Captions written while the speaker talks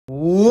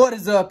What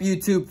is up,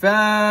 YouTube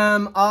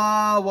fam?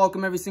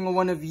 Welcome every single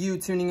one of you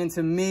tuning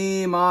into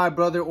me, my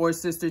brother or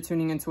sister,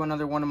 tuning into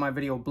another one of my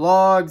video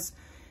blogs.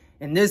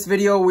 In this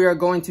video, we are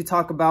going to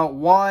talk about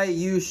why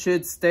you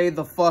should stay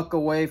the fuck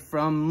away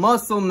from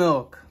muscle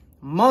milk.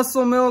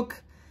 Muscle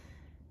milk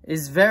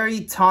is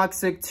very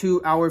toxic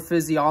to our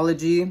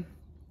physiology.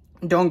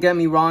 Don't get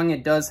me wrong,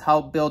 it does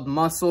help build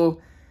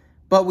muscle,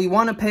 but we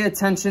want to pay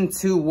attention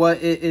to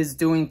what it is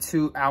doing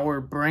to our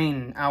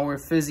brain, our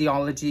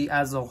physiology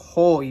as a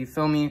whole, you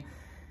feel me?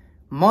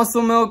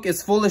 Muscle milk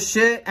is full of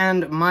shit,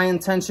 and my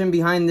intention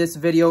behind this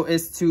video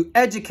is to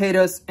educate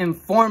us,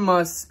 inform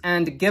us,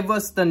 and give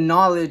us the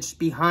knowledge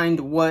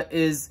behind what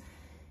is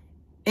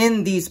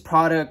in these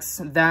products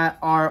that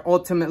are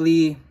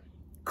ultimately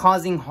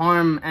causing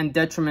harm and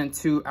detriment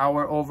to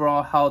our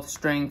overall health,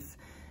 strength,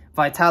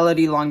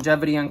 vitality,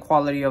 longevity, and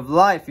quality of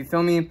life, you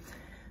feel me?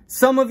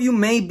 Some of you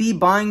may be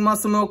buying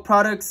muscle milk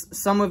products.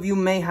 Some of you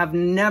may have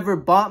never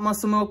bought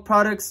muscle milk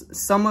products.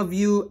 Some of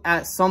you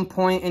at some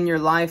point in your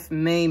life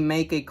may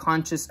make a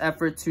conscious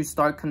effort to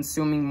start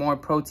consuming more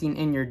protein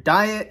in your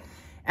diet.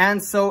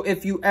 And so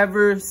if you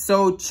ever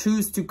so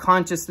choose to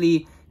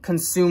consciously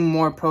consume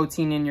more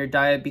protein in your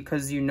diet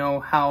because you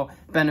know how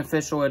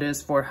beneficial it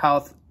is for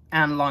health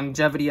and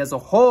longevity as a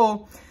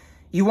whole,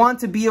 you want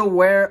to be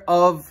aware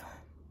of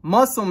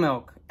muscle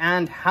milk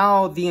and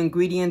how the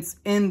ingredients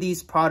in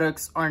these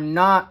products are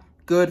not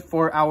good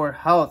for our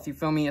health, you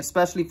feel me?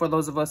 Especially for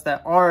those of us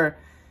that are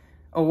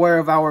aware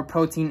of our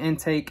protein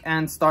intake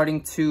and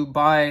starting to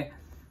buy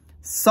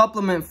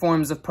supplement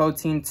forms of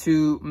protein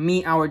to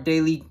meet our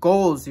daily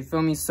goals, you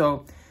feel me?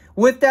 So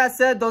with that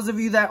said, those of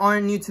you that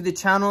aren't new to the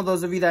channel,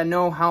 those of you that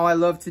know how I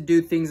love to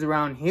do things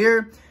around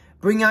here,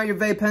 bring out your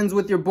vape pens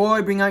with your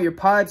boy, bring out your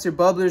pipes, your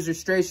bubblers, your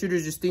straight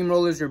shooters, your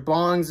steamrollers, your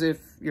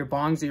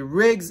bongs, your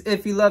rigs,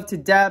 if you love to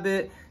dab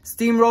it,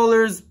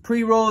 steamrollers,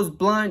 pre-rolls,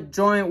 blunt,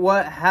 joint,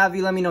 what have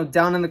you. Let me know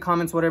down in the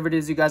comments whatever it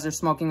is you guys are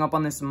smoking up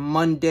on this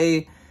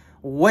Monday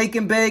wake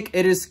and bake.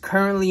 It is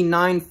currently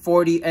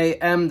 9:40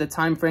 a.m. the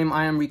time frame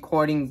I am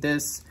recording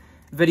this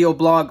video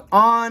blog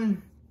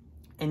on.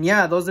 And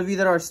yeah, those of you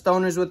that are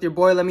stoners with your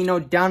boy, let me know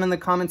down in the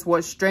comments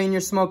what strain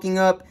you're smoking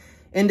up.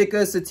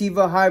 Indica,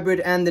 sativa, hybrid,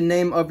 and the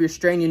name of your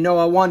strain. You know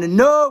I want to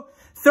know.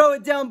 Throw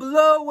it down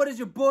below. What is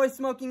your boy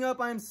smoking up?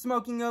 I am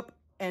smoking up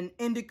an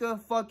indica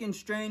fucking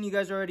strain. You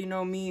guys already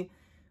know me.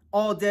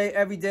 All day,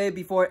 every day,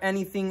 before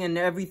anything and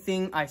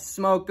everything, I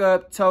smoke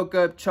up, toke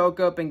up, choke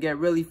up, and get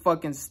really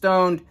fucking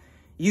stoned.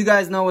 You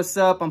guys know what's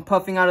up. I'm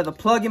puffing out of the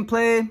plug and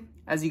play,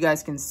 as you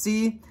guys can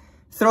see.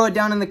 Throw it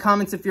down in the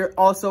comments if you're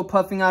also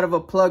puffing out of a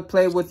plug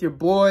play with your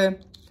boy.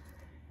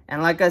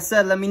 And like I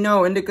said, let me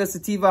know. Indica,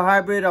 sativa,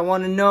 hybrid, I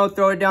want to know.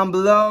 Throw it down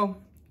below.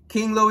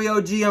 King Louie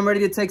OG, I'm ready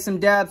to take some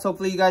dabs.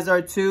 Hopefully you guys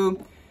are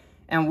too.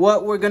 And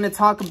what we're going to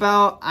talk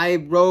about, I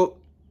wrote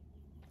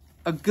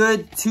a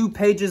good 2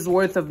 pages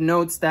worth of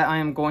notes that I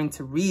am going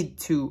to read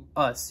to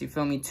us. You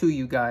feel me? To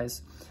you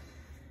guys.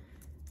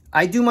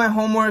 I do my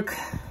homework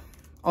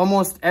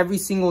almost every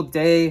single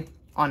day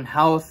on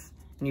health,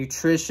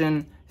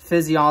 nutrition,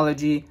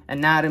 physiology,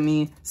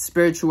 anatomy,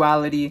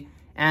 spirituality,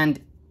 and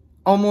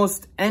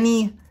almost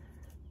any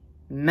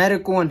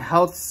medical and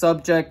health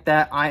subject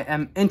that I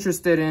am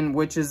interested in,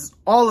 which is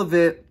all of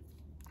it.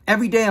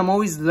 Every day I'm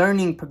always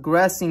learning,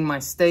 progressing my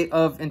state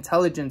of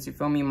intelligence, you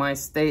feel me? My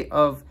state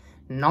of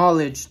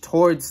knowledge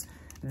towards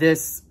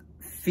this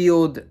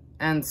field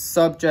and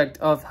subject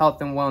of health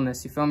and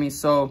wellness, you feel me?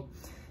 So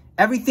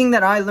everything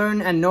that I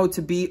learn and know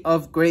to be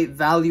of great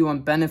value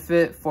and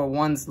benefit for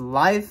one's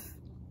life,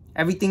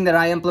 everything that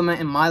I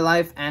implement in my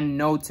life and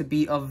know to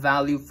be of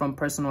value from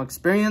personal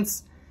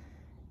experience,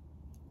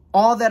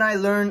 all that I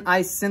learn,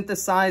 I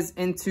synthesize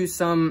into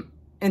some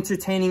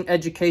entertaining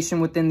education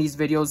within these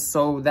videos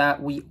so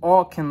that we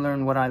all can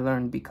learn what I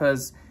learned.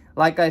 Because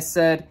like I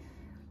said,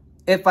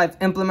 if I've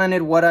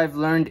implemented what I've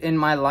learned in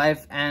my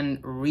life and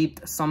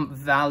reaped some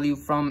value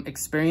from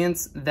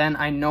experience, then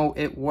I know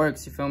it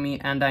works, you feel me?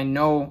 And I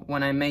know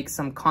when I make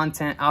some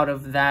content out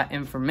of that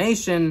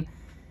information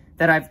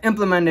that I've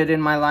implemented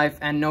in my life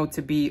and know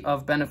to be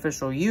of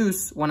beneficial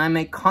use, when I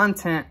make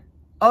content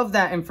of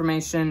that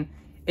information,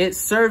 it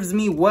serves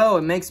me well.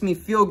 It makes me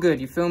feel good,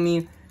 you feel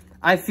me?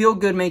 I feel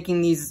good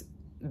making these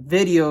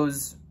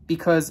videos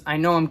because I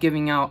know I'm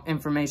giving out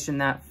information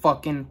that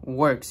fucking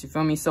works, you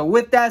feel me? So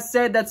with that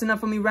said, that's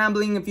enough of me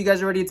rambling. If you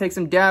guys are ready to take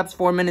some dabs,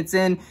 4 minutes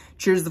in,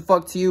 cheers the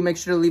fuck to you. Make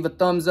sure to leave a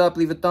thumbs up,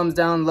 leave a thumbs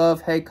down,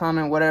 love, hate,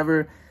 comment,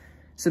 whatever.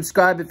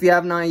 Subscribe if you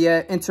have not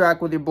yet.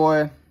 Interact with your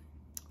boy.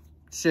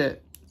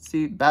 Shit.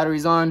 See,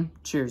 battery's on.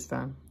 Cheers,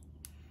 fam.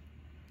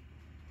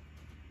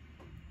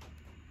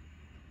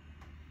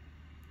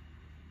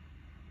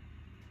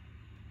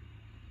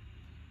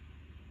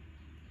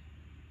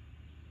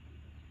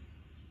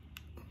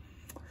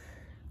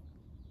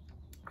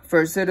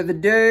 First hit of the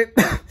day.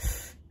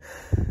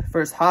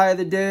 First high of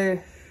the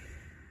day.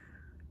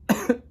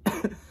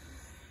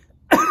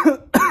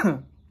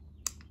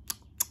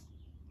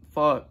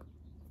 Fuck.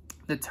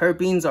 The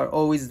terpenes are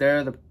always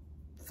there. The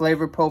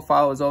flavor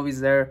profile is always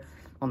there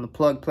on the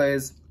plug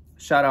plays.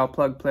 Shout out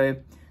plug play.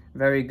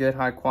 Very good,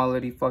 high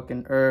quality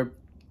fucking herb.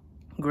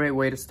 Great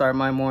way to start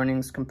my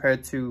mornings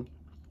compared to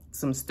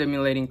some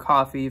stimulating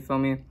coffee, you feel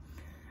me?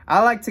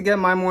 I like to get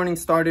my morning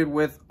started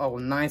with a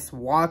nice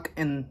walk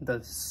in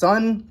the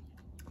sun,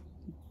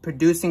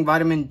 producing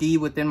vitamin D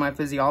within my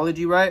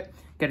physiology, right?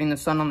 Getting the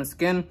sun on the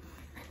skin.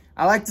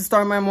 I like to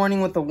start my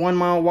morning with a 1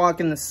 mile walk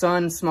in the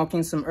sun,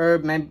 smoking some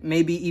herb,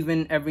 maybe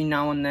even every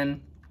now and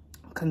then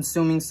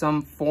consuming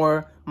some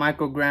 4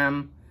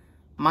 milligrams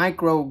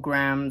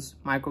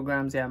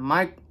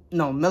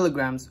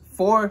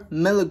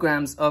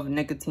of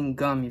nicotine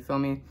gum, you feel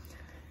me?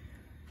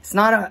 It's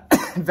not a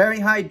very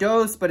high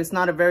dose, but it's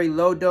not a very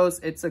low dose.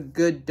 It's a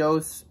good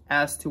dose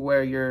as to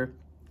where your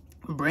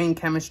brain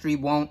chemistry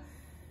won't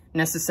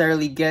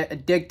necessarily get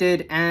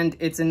addicted, and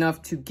it's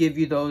enough to give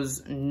you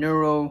those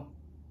neuro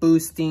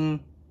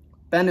boosting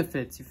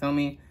benefits, you feel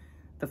me?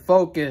 The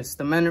focus,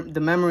 the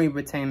memory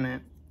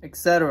retainment,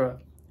 etc.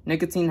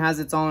 Nicotine has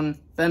its own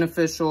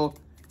beneficial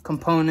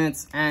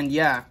components, and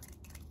yeah,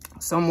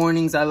 some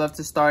mornings I love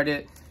to start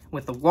it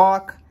with a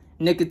walk,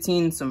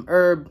 nicotine, some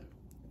herb,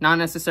 not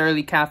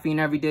necessarily caffeine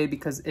every day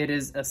because it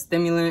is a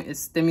stimulant. It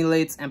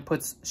stimulates and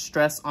puts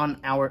stress on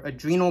our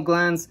adrenal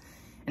glands.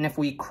 And if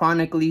we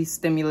chronically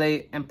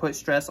stimulate and put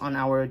stress on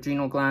our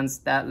adrenal glands,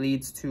 that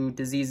leads to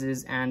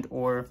diseases and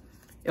or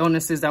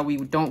illnesses that we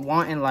don't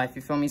want in life,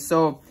 you feel me?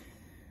 So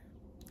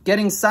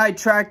getting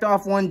sidetracked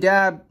off one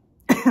dab.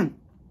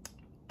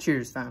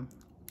 Cheers, fam.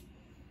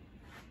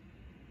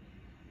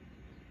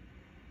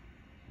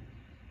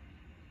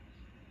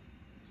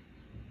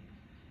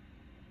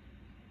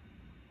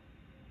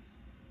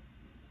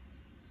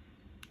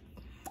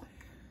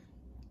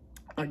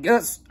 I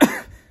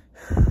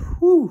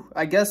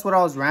guess what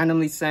I was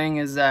randomly saying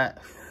is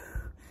that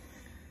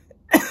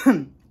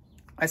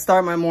I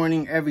start my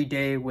morning every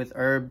day with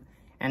herb,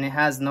 and it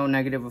has no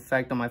negative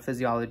effect on my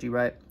physiology,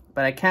 right?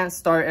 But I can't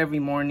start every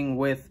morning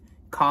with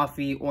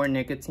coffee or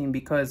nicotine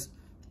because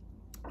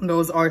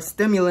those are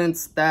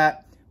stimulants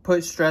that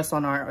put stress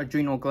on our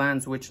adrenal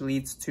glands, which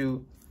leads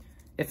to,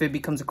 if it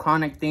becomes a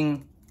chronic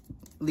thing,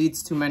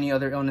 leads to many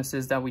other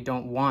illnesses that we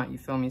don't want, you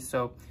feel me?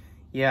 So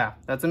yeah,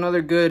 that's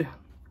another good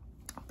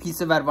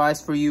piece of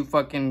advice for you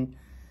fucking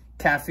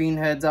caffeine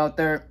heads out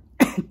there.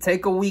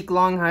 Take a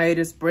week-long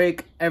hiatus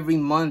break every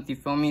month, you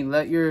feel me?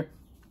 Let your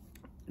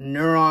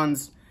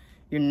neurons,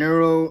 your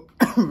neuro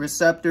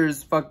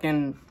receptors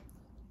fucking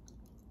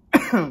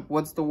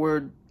what's the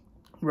word,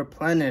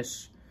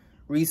 replenish,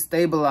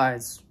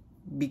 restabilize,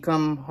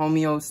 become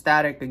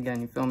homeostatic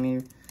again, you feel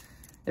me?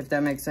 If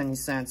that makes any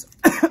sense.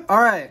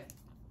 All right,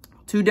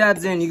 2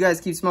 dabs in, you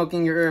guys keep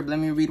smoking your herb. Let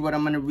me read what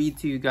I'm gonna read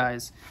to you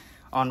guys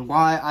on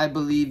why I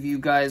believe you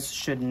guys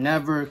should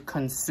never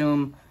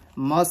consume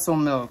muscle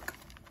milk.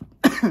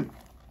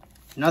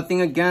 Nothing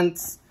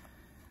against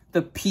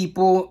the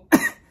people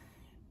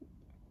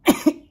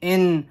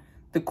in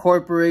the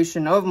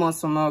corporation of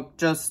muscle milk,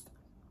 just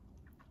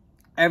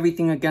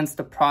everything against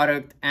the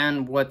product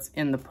and what's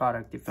in the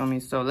product, you feel me?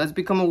 So let's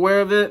become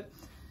aware of it.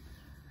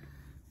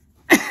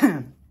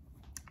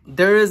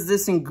 There is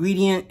this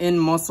ingredient in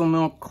muscle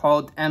milk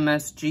called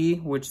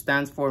MSG, which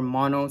stands for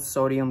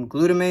monosodium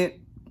glutamate.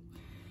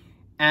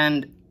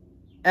 And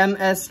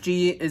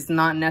MSG is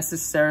not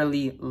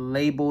necessarily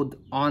labeled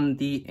on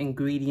the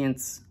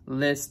ingredients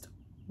list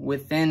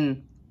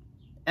within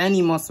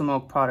any muscle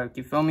milk product,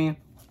 you feel me?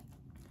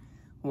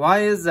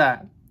 Why is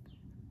that?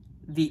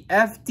 The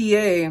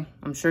FDA,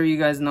 I'm sure you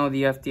guys know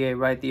the FDA,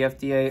 right? The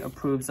FDA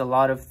approves a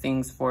lot of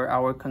things for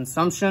our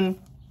consumption.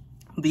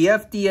 The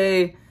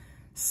FDA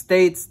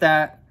states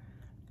that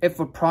if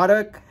a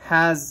product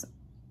has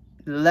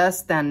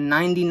less than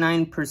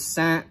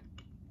 99%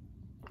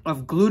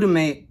 of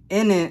glutamate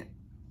in it,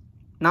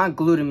 not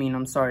glutamine,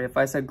 I'm sorry if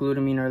I said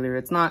glutamine earlier,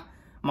 it's not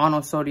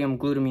monosodium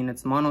glutamine,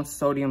 it's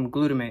monosodium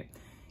glutamate.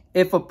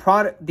 If a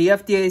product, the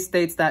FDA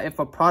states that if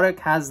a product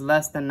has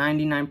less than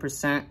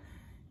 99%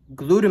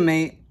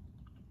 glutamate,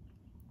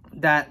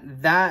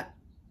 that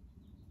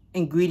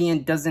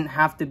ingredient doesn't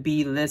have to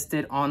be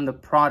listed on the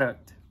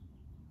product.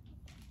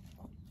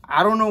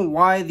 I don't know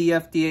why the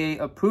FDA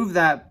approved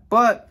that,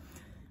 but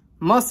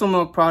muscle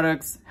milk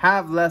products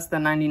have less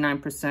than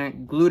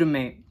 99%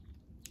 glutamate.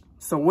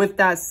 So with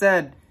that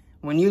said,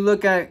 when you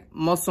look at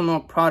muscle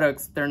milk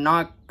products, they're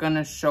not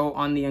gonna show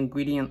on the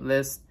ingredient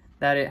list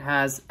that it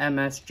has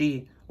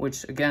MSG,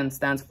 which again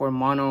stands for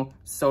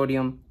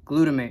monosodium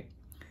glutamate.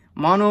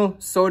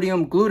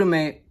 Monosodium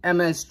glutamate,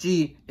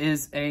 MSG,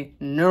 is a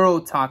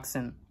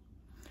neurotoxin.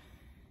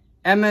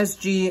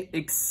 MSG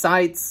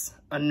excites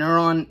a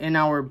neuron in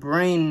our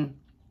brain.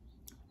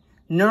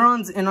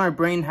 Neurons in our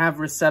brain have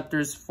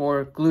receptors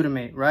for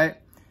glutamate, right?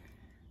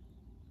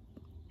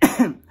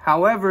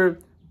 However,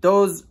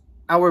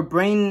 our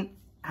brain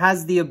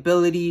has the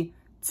ability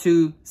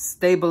to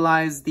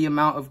stabilize the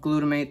amount of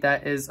glutamate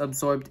that is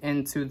absorbed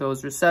into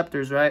those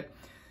receptors, right?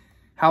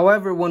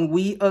 However, when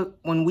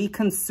we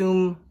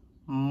consume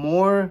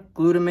more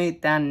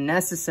glutamate than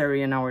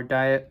necessary in our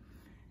diet,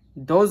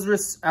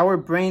 our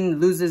brain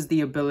loses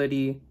the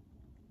ability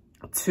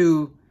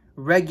to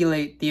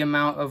regulate the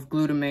amount of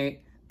glutamate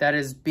that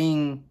is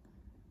being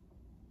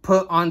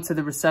put onto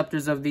the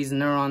receptors of these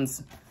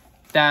neurons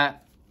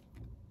that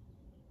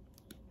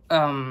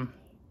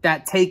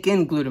take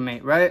in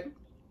glutamate, right?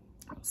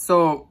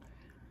 So,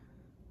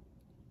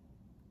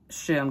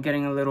 shit, I'm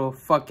getting a little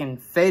fucking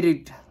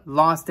faded,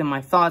 lost in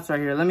my thoughts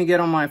right here. Let me get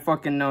on my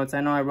fucking notes.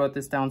 I know I wrote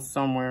this down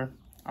somewhere.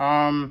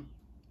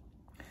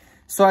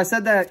 So I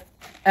said that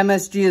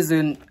MSG is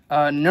a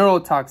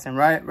neurotoxin,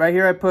 right? Right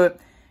here I put,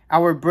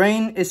 our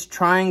brain is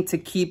trying to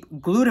keep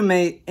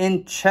glutamate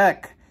in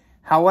check.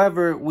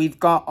 However, we've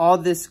got all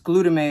this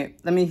glutamate.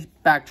 Let me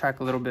backtrack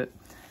a little bit.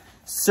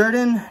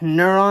 Certain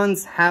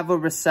neurons have a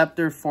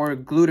receptor for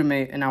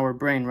glutamate in our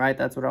brain, right?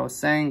 That's what I was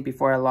saying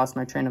before I lost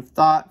my train of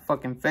thought,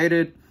 fucking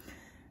faded.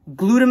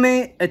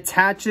 Glutamate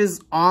attaches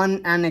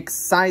on and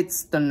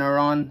excites the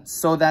neuron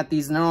so that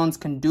these neurons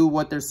can do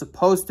what they're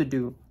supposed to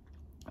do.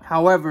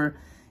 However,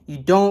 you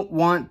don't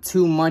want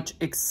too much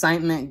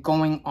excitement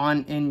going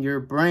on in your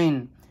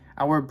brain.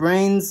 Our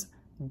brains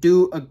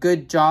do a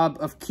good job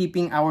of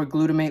keeping our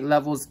glutamate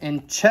levels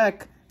in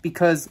check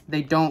because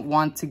they don't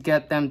want to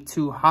get them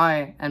too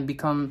high and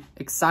become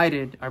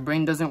excited. Our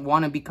brain doesn't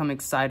want to become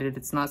excited.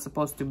 It's not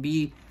supposed to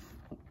be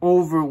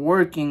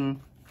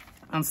overworking.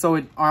 And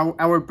so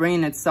our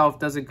brain itself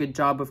does a good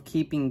job of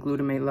keeping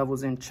glutamate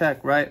levels in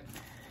check, right?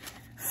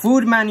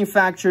 Food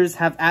manufacturers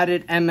have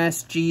added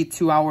MSG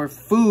to our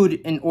food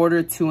in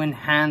order to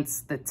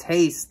enhance the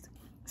taste.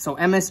 So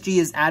MSG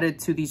is added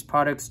to these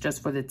products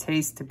just for the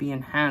taste to be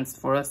enhanced,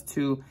 for us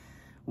to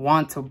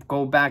want to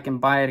go back and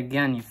buy it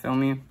again, you feel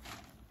me?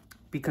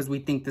 Because we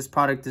think this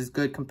product is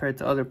good compared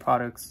to other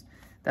products.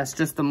 That's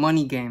just the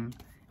money game.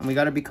 And we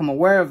got to become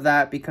aware of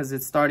that because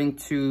it's starting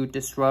to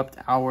disrupt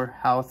our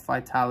health,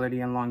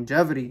 vitality, and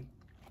longevity.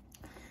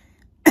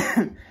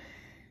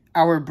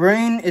 Our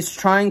brain is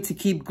trying to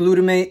keep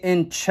glutamate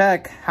in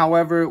check.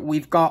 However,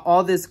 we've got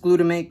all this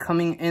glutamate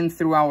coming in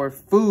through our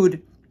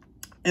food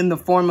in the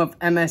form of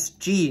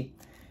MSG.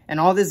 And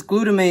all this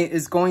glutamate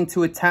is going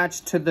to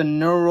attach to the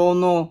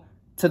neuronal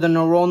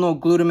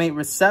glutamate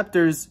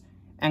receptors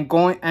and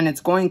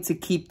it's going to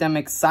keep them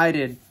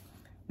excited.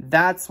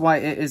 That's why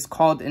it is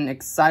called an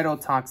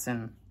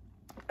excitotoxin.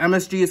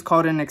 MSG is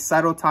called an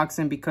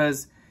excitotoxin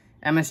because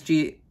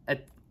MSG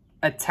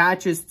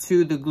attaches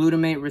to the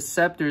glutamate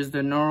receptors, the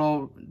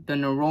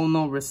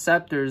neuronal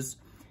receptors,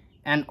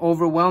 and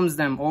overwhelms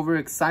them,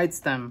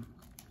 overexcites them.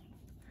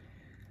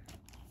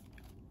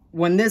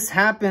 When this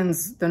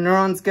happens, the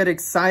neurons get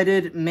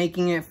excited,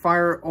 making it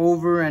fire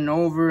over and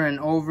over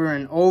and over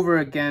and over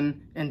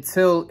again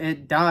until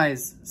it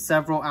dies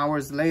several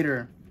hours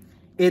later.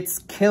 It's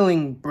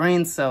killing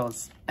brain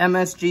cells.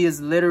 MSG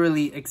is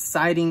literally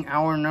exciting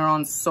our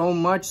neurons so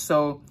much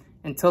so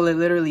until it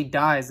literally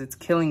dies. It's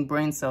killing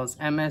brain cells.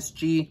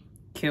 MSG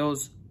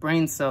kills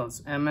brain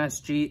cells.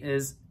 MSG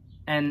is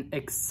an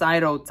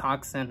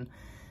excitotoxin,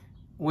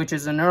 which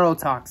is a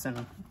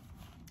neurotoxin.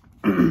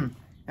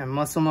 And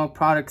muscle milk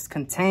products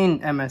contain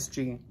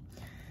MSG.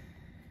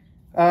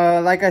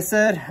 Like I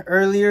said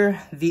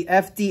earlier, the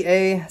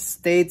FDA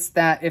states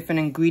that if an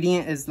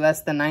ingredient is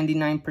less than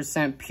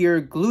 99%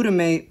 pure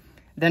glutamate,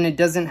 then it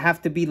doesn't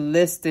have to be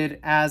listed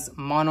as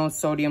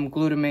monosodium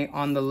glutamate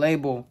on the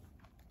label.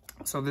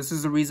 So this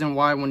is the reason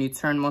why when you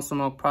turn muscle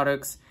milk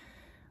products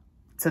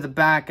to the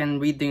back and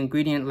read the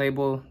ingredient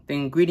label, the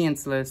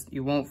ingredients list,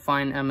 you won't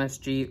find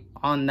MSG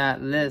on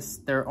that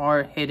list. There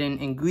are hidden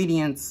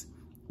ingredients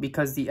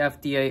because the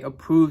FDA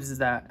approves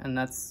that, and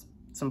that's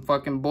some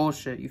fucking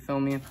bullshit, you feel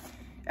me?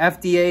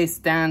 FDA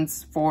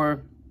stands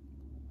for,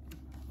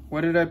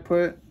 what did I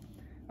put?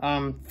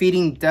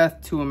 Feeding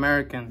death to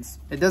Americans.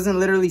 It doesn't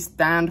literally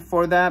stand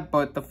for that,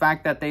 but the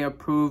fact that they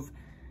approve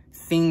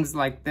things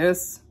like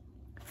this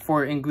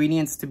for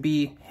ingredients to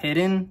be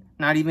hidden,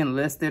 not even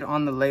listed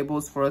on the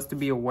labels for us to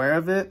be aware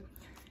of it,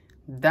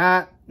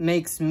 that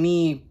makes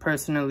me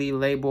personally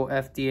label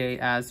FDA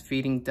as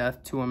feeding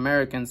death to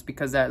Americans,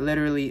 because that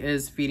literally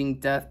is feeding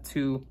death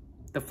to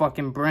the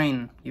fucking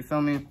brain. You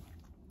feel me?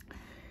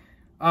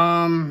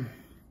 Additives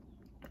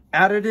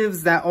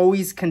that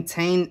always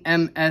contain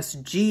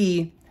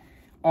MSG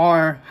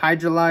are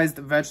hydrolyzed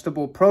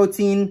vegetable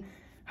protein,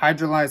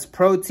 hydrolyzed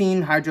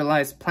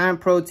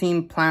plant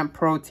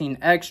protein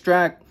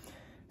extract,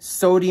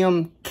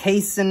 sodium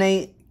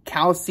caseinate,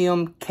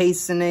 calcium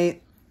caseinate,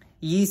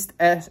 yeast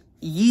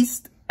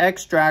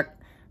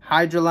extract,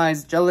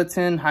 hydrolyzed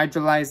gelatin,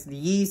 hydrolyzed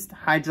yeast,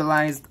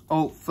 hydrolyzed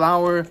oat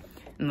flour,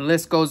 and the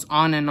list goes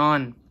on and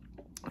on.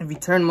 If you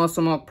turn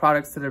muscle milk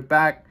products to their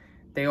back,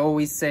 they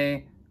always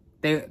say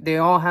they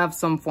all have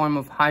some form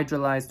of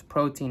hydrolyzed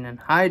protein, and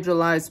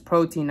hydrolyzed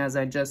protein, as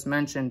I just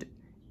mentioned,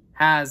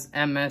 has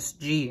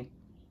MSG.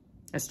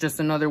 It's just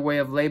another way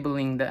of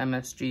labeling the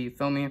MSG, you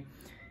feel me?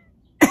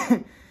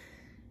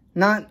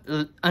 Not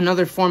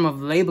another form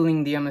of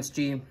labeling the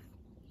MSG,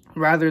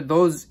 rather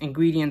those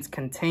ingredients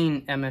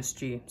contain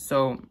MSG.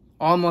 So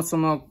all muscle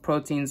milk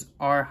proteins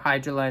are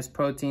hydrolyzed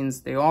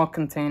proteins. They all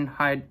contain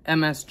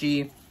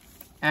MSG,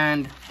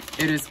 and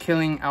it is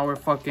killing our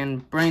fucking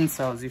brain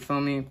cells, you feel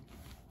me?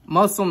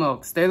 Muscle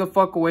milk, stay the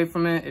fuck away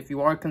from it. If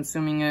you are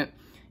consuming it,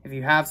 If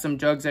you have some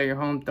jugs at your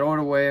home, throw it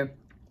away.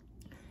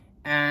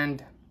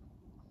 And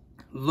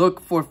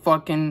look for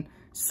fucking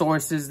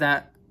sources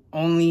that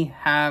only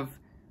have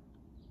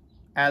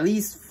at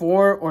least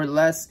 4 or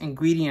less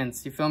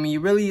ingredients. You feel me? You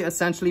really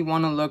essentially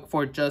want to look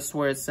for just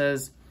where it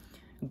says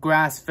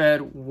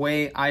grass-fed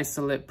whey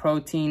isolate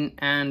protein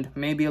and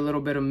maybe a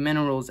little bit of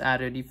minerals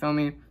added. You feel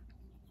me?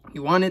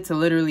 You want it to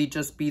literally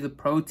just be the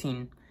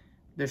protein.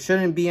 There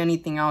shouldn't be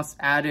anything else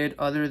added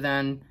other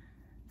than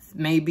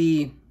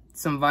maybe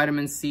some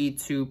vitamin C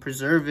to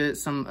preserve it,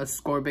 some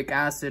ascorbic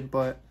acid,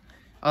 but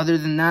other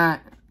than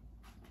that,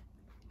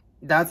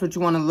 that's what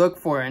you want to look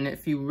for. And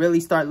if you really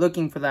start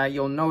looking for that,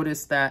 you'll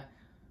notice that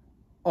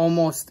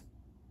almost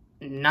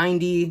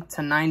 90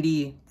 to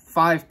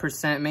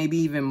 95%, maybe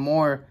even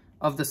more,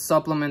 of the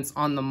supplements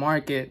on the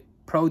market,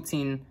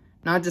 protein,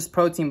 not just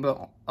protein,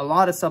 but a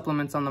lot of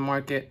supplements on the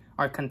market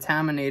are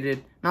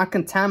contaminated. Not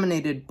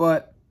contaminated,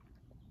 but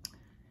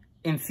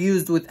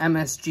infused with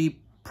MSG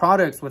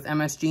products, with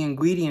MSG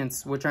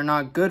ingredients, which are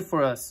not good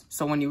for us.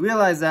 So when you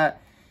realize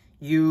that,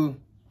 if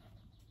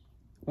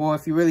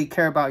you really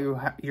care about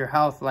your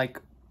health, like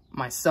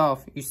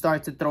myself, you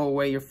start to throw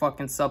away your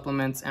fucking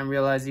supplements and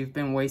realize you've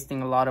been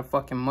wasting a lot of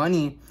fucking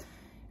money.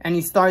 And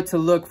you start to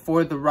look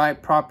for the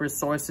right proper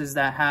sources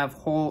that have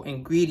whole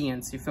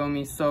ingredients. You feel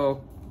me?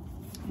 So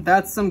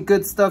that's some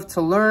good stuff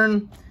to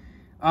learn.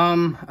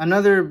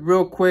 Another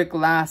real quick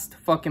last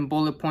fucking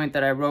bullet point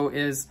that I wrote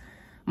is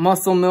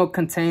muscle milk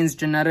contains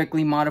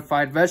genetically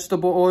modified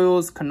vegetable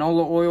oils,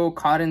 canola oil,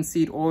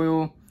 cottonseed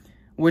oil,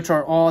 which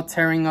are all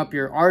tearing up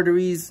your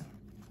arteries.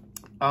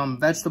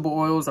 Vegetable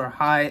oils are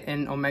high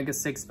in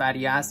omega-6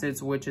 fatty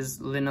acids, which is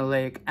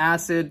linoleic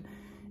acid,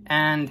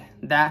 and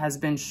that has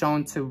been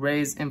shown to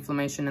raise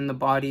inflammation in the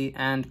body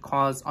and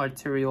cause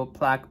arterial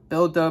plaque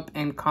buildup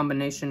in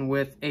combination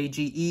with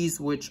AGEs,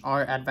 which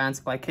are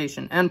advanced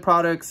glycation end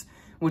products,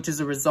 which is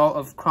a result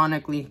of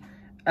chronically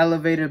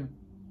elevated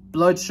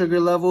blood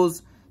sugar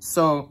levels.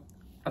 So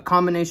a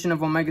combination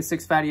of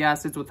omega-6 fatty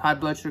acids with high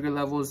blood sugar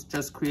levels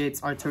just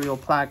creates arterial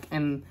plaque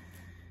in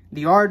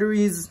the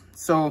arteries.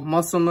 So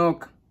muscle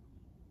milk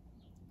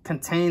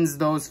contains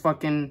those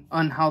fucking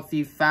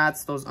unhealthy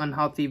fats, those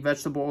unhealthy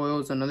vegetable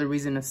oils. Another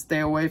reason to stay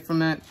away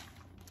from it.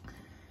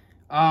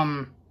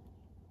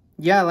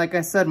 Yeah, like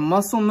I said,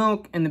 muscle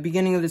milk in the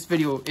beginning of this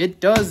video, it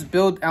does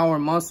build our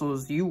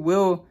muscles. You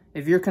will,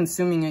 if you're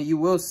consuming it, you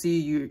will see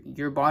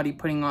your body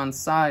putting on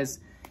size.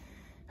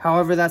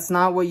 However, that's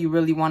not what you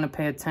really want to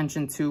pay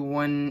attention to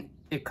when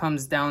it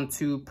comes down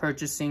to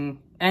purchasing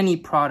any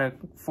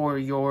product for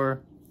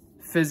your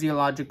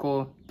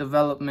physiological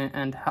development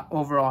and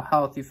overall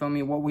health. You feel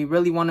me? What we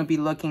really want to be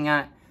looking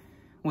at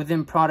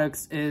within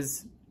products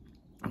is,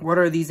 what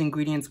are these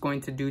ingredients going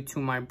to do to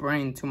my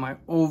brain, to my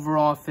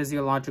overall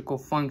physiological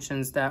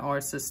functions that are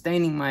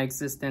sustaining my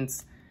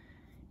existence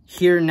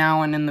here,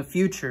 now, and in the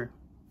future.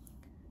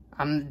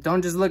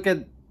 Don't just look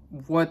at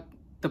what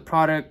the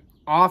product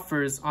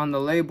offers on the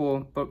label,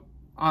 but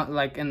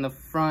like in the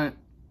front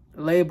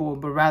label,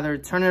 but rather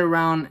turn it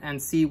around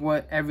and see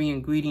what every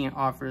ingredient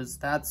offers.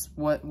 That's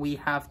what we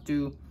have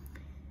to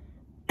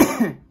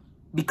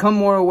become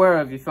more aware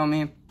of, you feel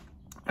me?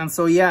 And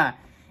so yeah,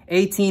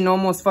 18,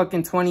 almost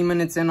fucking 20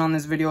 minutes in on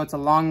this video. It's a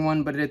long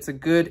one, but it's a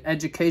good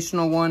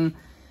educational one.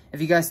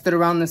 If you guys stood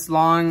around this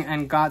long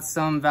and got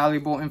some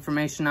valuable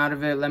information out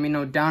of it, let me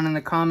know down in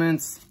the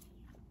comments,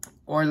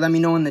 or let me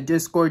know in the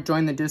Discord.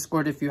 Join the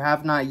Discord if you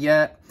have not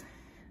yet.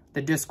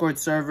 The Discord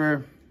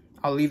server,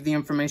 I'll leave the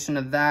information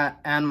of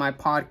that and my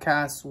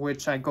podcast,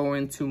 which I go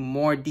into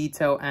more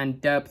detail and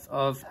depth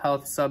of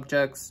health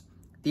subjects.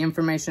 The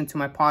information to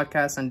my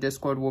podcast and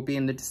Discord will be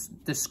in the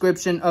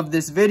description of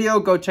this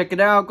video. Go check it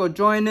out. Go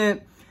join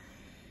it.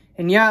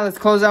 And yeah, let's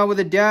close out with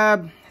a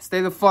dab.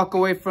 Stay the fuck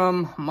away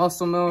from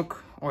muscle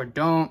milk, or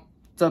don't.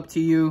 It's up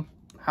to you.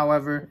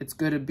 However, it's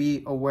good to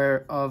be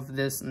aware of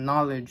this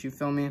knowledge, you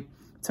feel me?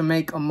 To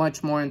make a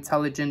much more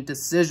intelligent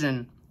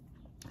decision.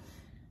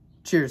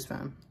 Cheers,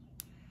 fam.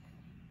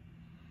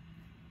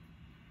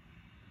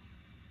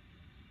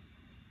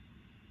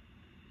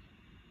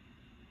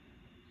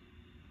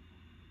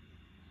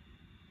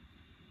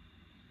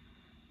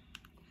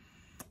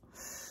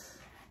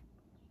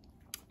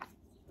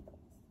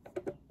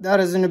 That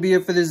is going to be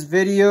it for this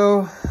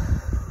video.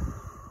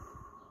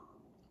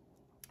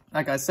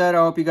 Like I said, I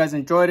hope you guys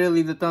enjoyed it.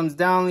 Leave the thumbs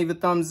down, leave a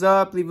thumbs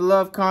up, leave a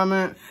love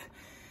comment.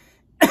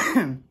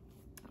 And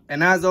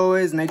as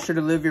always, make sure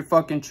to live your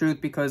fucking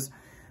truth, because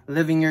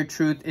living your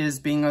truth is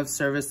being of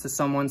service to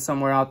someone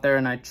somewhere out there.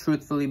 And I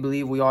truthfully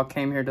believe we all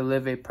came here to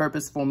live a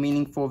purposeful,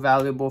 meaningful,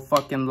 valuable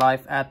fucking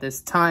life at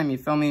this time. You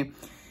feel me?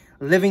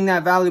 Living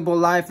that valuable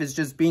life is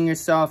just being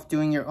yourself,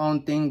 doing your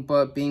own thing,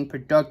 but being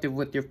productive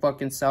with your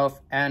fucking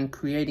self and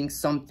creating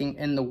something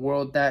in the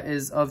world that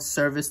is of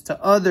service to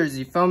others.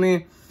 You feel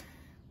me?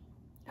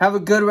 Have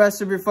a good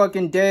rest of your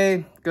fucking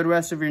day, good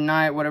rest of your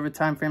night, whatever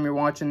time frame you're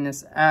watching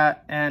this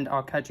at, and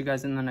I'll catch you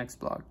guys in the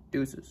next vlog.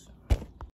 Deuces.